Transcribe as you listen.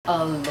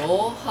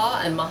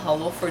Aloha and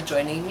mahalo for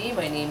joining me.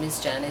 My name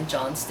is Janet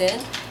Johnston,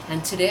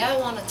 and today I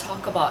want to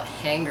talk about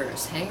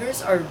hangers.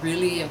 Hangers are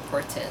really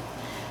important.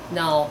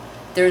 Now,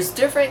 there's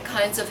different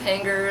kinds of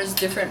hangers,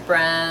 different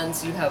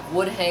brands. You have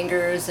wood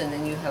hangers, and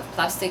then you have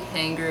plastic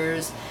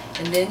hangers,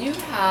 and then you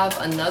have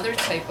another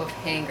type of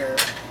hanger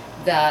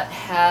that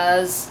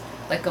has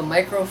like a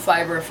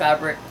microfiber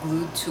fabric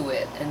glued to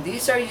it, and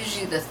these are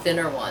usually the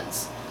thinner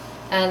ones.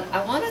 And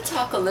I want to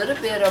talk a little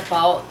bit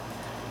about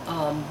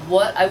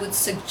what I would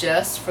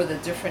suggest for the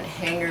different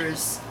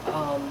hangers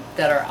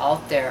that are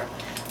out there.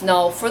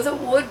 Now, for the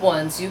wood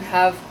ones, you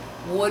have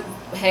wood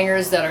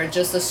hangers that are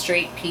just a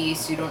straight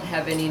piece. You don't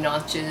have any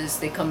notches.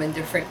 They come in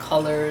different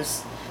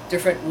colors,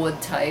 different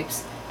wood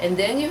types. And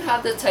then you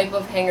have the type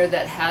of hanger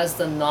that has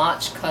the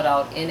notch cut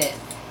out in it.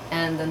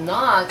 And the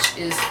notch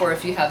is for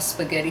if you have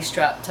spaghetti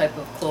strap type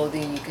of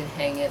clothing, you can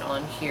hang it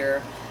on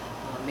here,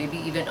 maybe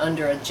even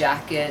under a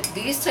jacket.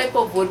 These type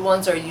of wood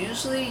ones are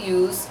usually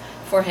used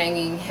for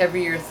hanging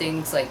heavier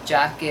things like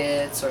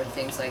jackets or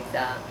things like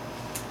that.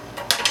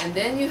 And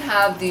then you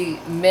have the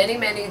many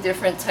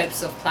different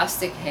types of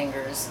plastic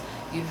hangers.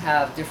 You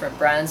have different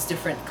brands,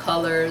 different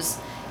colors.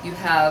 You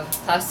have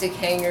plastic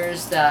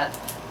hangers that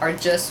are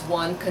just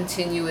one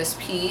continuous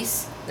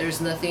piece. There's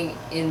nothing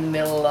in the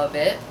middle of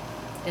it.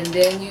 And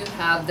then you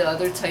have the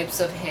other types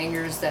of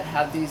hangers that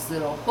have these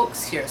little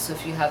hooks here. So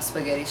if you have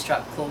spaghetti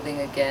strap clothing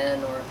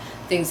again, or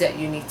things that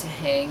you need to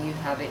hang, you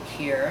have it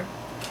here.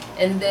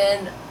 And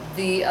then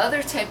the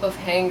other type of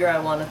hanger I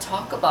want to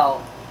talk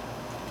about,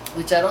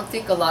 which I don't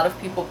think a lot of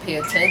people pay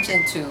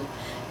attention to,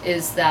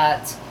 is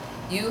that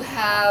you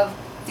have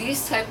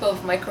these type of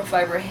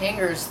microfiber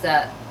hangers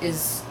that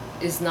is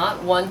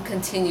not one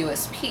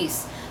continuous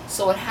piece.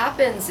 So what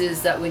happens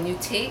is that when you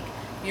take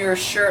your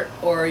shirt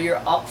or your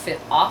outfit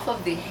off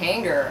of the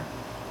hanger,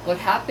 what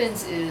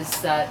happens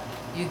is that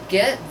you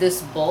get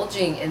this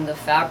bulging in the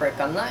fabric.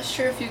 I'm not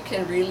sure if you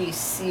can really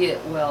see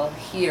it well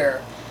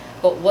here,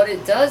 but what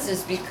it does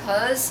is,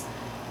 because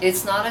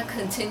it's not a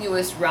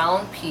continuous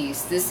round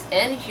piece, this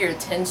end here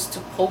tends to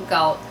poke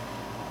out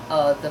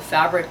the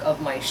fabric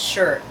of my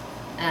shirt.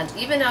 And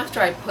even after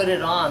I put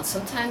it on,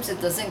 sometimes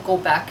it doesn't go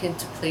back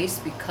into place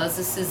because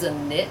this is a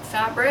knit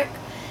fabric.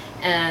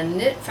 And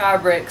knit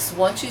fabrics,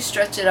 once you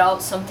stretch it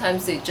out,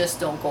 sometimes they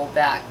just don't go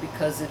back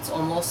because it's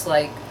almost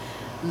like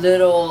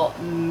little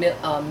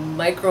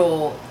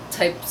micro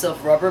types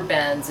of rubber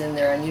bands in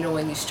there. And you know,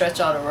 when you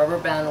stretch out a rubber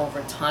band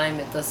over time,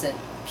 it doesn't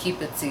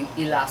keep its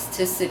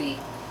elasticity.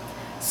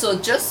 So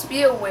just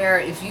be aware,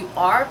 if you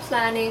are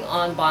planning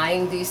on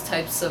buying these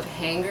types of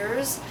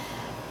hangers,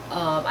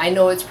 I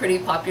know it's pretty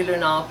popular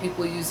now.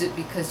 People use it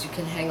because you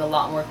can hang a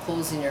lot more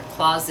clothes in your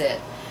closet.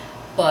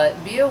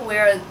 But be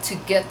aware to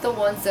get the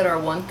ones that are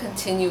one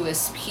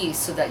continuous piece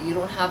so that you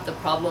don't have the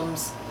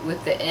problems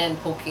with the end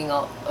poking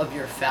out of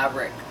your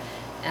fabric.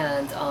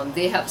 And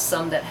they have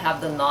some that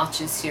have the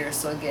notches here,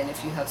 so again,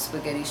 if you have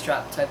spaghetti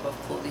strap type of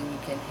clothing, you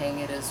can hang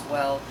it as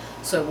well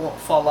so it won't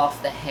fall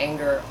off the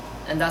hanger.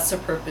 And that's the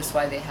purpose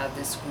why they have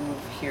this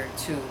groove here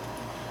too.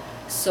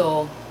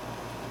 So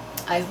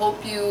I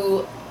hope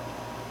you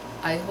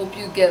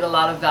get a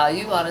lot of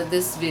value out of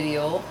this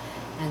video.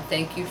 And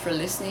thank you for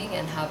listening,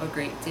 and have a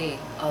great day.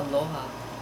 Aloha.